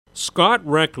Scott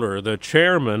Reckler, the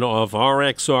chairman of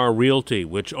RXR Realty,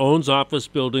 which owns office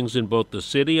buildings in both the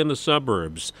city and the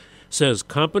suburbs, says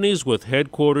companies with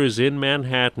headquarters in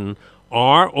Manhattan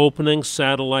are opening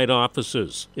satellite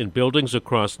offices in buildings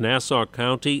across Nassau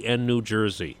County and New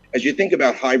Jersey. As you think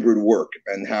about hybrid work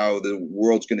and how the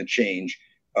world's going to change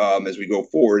as we go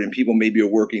forward, and people maybe are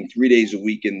working 3 days a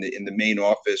week in the main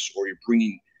office, or you're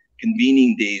bringing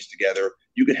convening days together,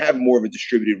 you can have more of a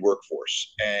distributed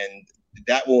workforce. And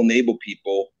that will enable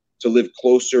people to live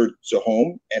closer to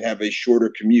home and have a shorter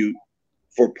commute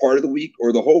for part of the week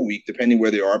or the whole week, depending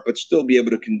where they are, but still be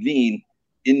able to convene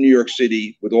in New York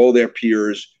City with all their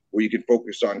peers, where you can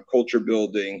focus on culture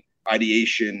building,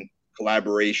 ideation,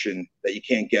 collaboration that you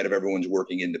can't get if everyone's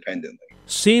working independently.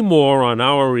 See more on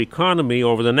our economy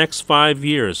over the next 5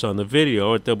 years on the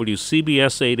video at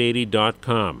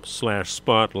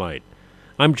WCBS880.com/spotlight.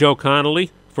 I'm Joe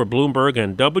Connolly for Bloomberg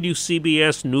and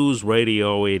WCBS News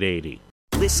Radio 880.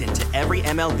 Listen to every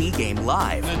MLB game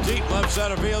live. In the deep left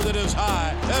center field, it is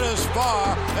high, it is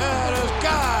far, it is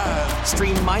gone.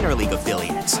 Stream minor league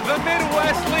affiliates. The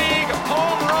Midwest League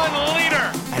home run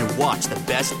leader. And watch the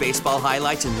best baseball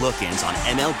highlights and look-ins on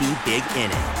MLB Big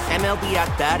Inning. MLB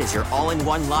At Bat is your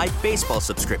all-in-one live baseball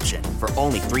subscription for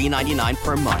only $3.99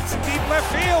 per month. Deep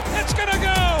left field, it's gonna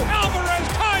go. Alvarez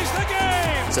ties the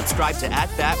game. Subscribe to At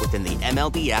Bat within the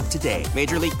MLB app today.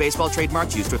 Major League Baseball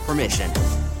trademarks used with permission.